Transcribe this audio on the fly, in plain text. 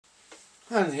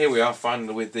And here we are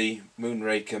finally with the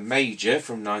Moonraker Major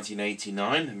from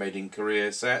 1989, made in Korea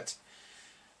set.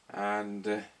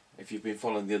 And if you've been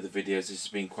following the other videos, this has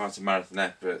been quite a marathon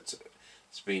effort.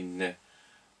 It's been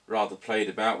rather played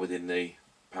about with in the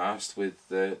past with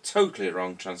totally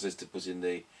wrong transistor put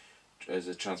in as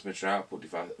a transmitter output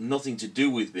device. Nothing to do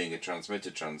with being a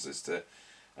transmitter transistor,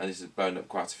 and this has blown up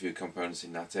quite a few components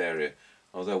in that area.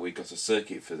 Although we got a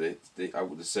circuit for the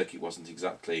circuit wasn't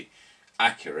exactly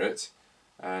accurate,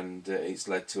 and it's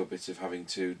led to a bit of having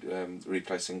to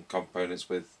replace some components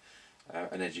with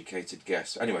an educated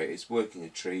guess. Anyway, it's working a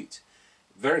treat.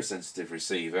 Very sensitive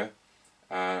receiver.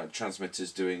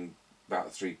 Transmitter's doing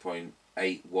about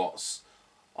 3.8 watts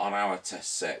on our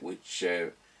test set, which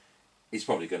is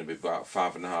probably going to be about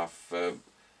 5.5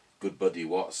 good buddy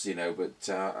watts, you know, but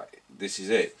this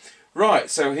is it. Right,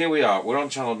 so here we are. We're on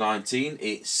channel 19.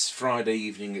 It's Friday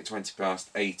evening at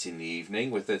 8:20 in the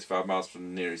evening. We're 35 miles from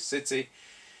the nearest city,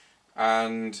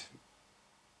 and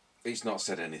it's not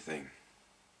said anything.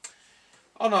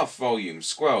 On-off volume,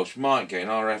 squelch, mic gain,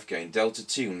 RF gain, delta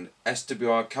tune,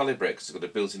 SWR calibrate, because it's got a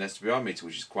built-in SWR meter,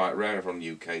 which is quite rare on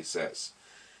UK sets.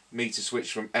 Meter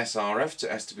switch from SRF to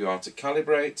SWR to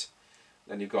calibrate.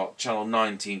 Then you've got channel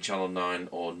 19, channel 9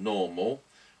 or normal.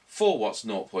 4 watts,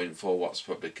 0.4 watts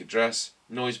public address,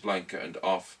 noise blanket and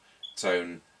off,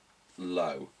 tone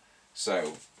low.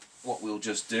 So what we'll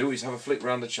just do is have a flick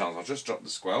around the channels. I'll just drop the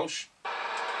squelch.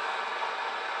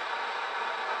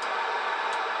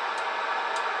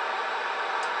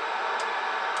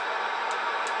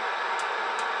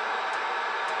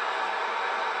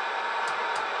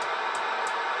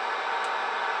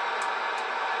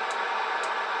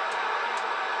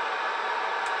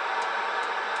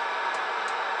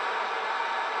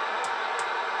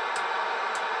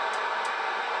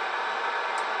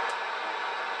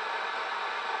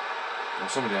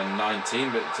 Somebody on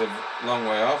 19, but it's a long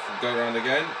way off. We'll go around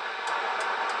again.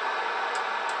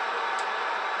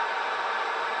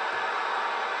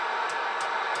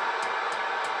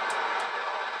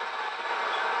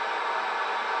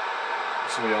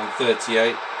 Somebody on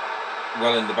 38,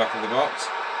 well in the back of the box.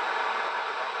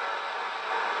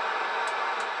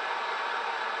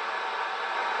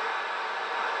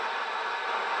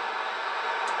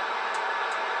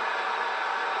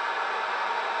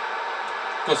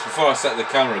 Of course, before I set the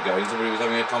camera going, somebody was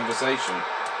having a conversation.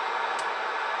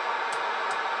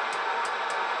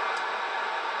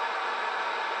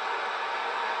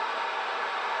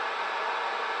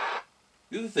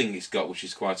 The other thing it's got, which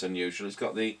is quite unusual, it's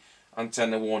got the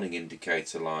antenna warning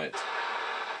indicator light.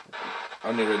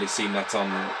 Only really seen that on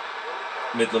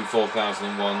Midland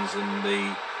 4001s and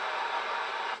the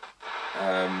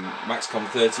Maxcom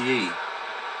 30E.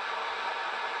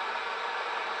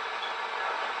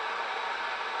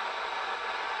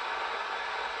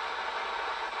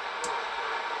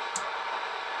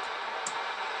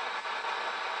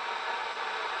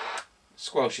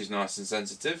 Squelch is nice and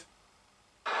sensitive.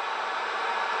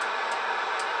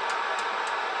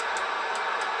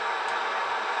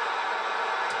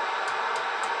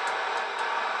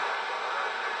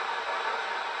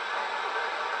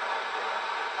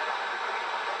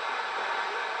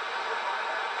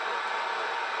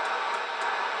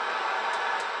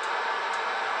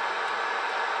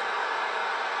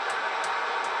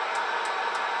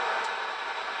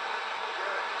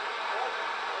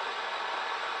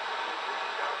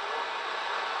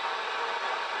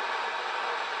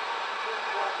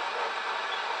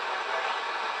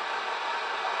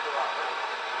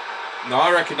 Now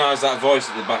I recognise that voice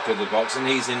at the back of the box, and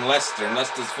he's in Leicester, and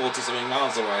Leicester's 40-something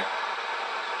miles away.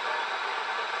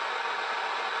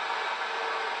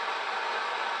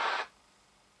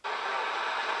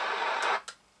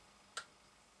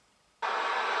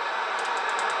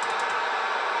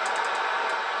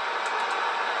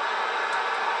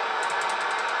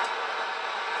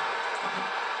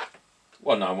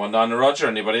 Well, 919 Roger,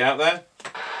 anybody out there?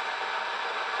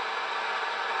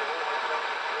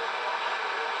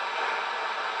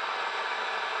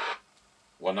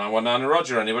 1919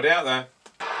 Roger, anybody out there?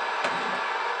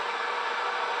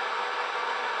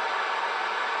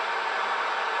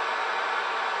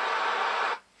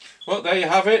 Well, there you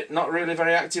have it. Not really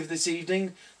very active this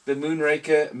evening. The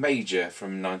Moonraker Major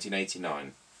from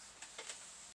 1989.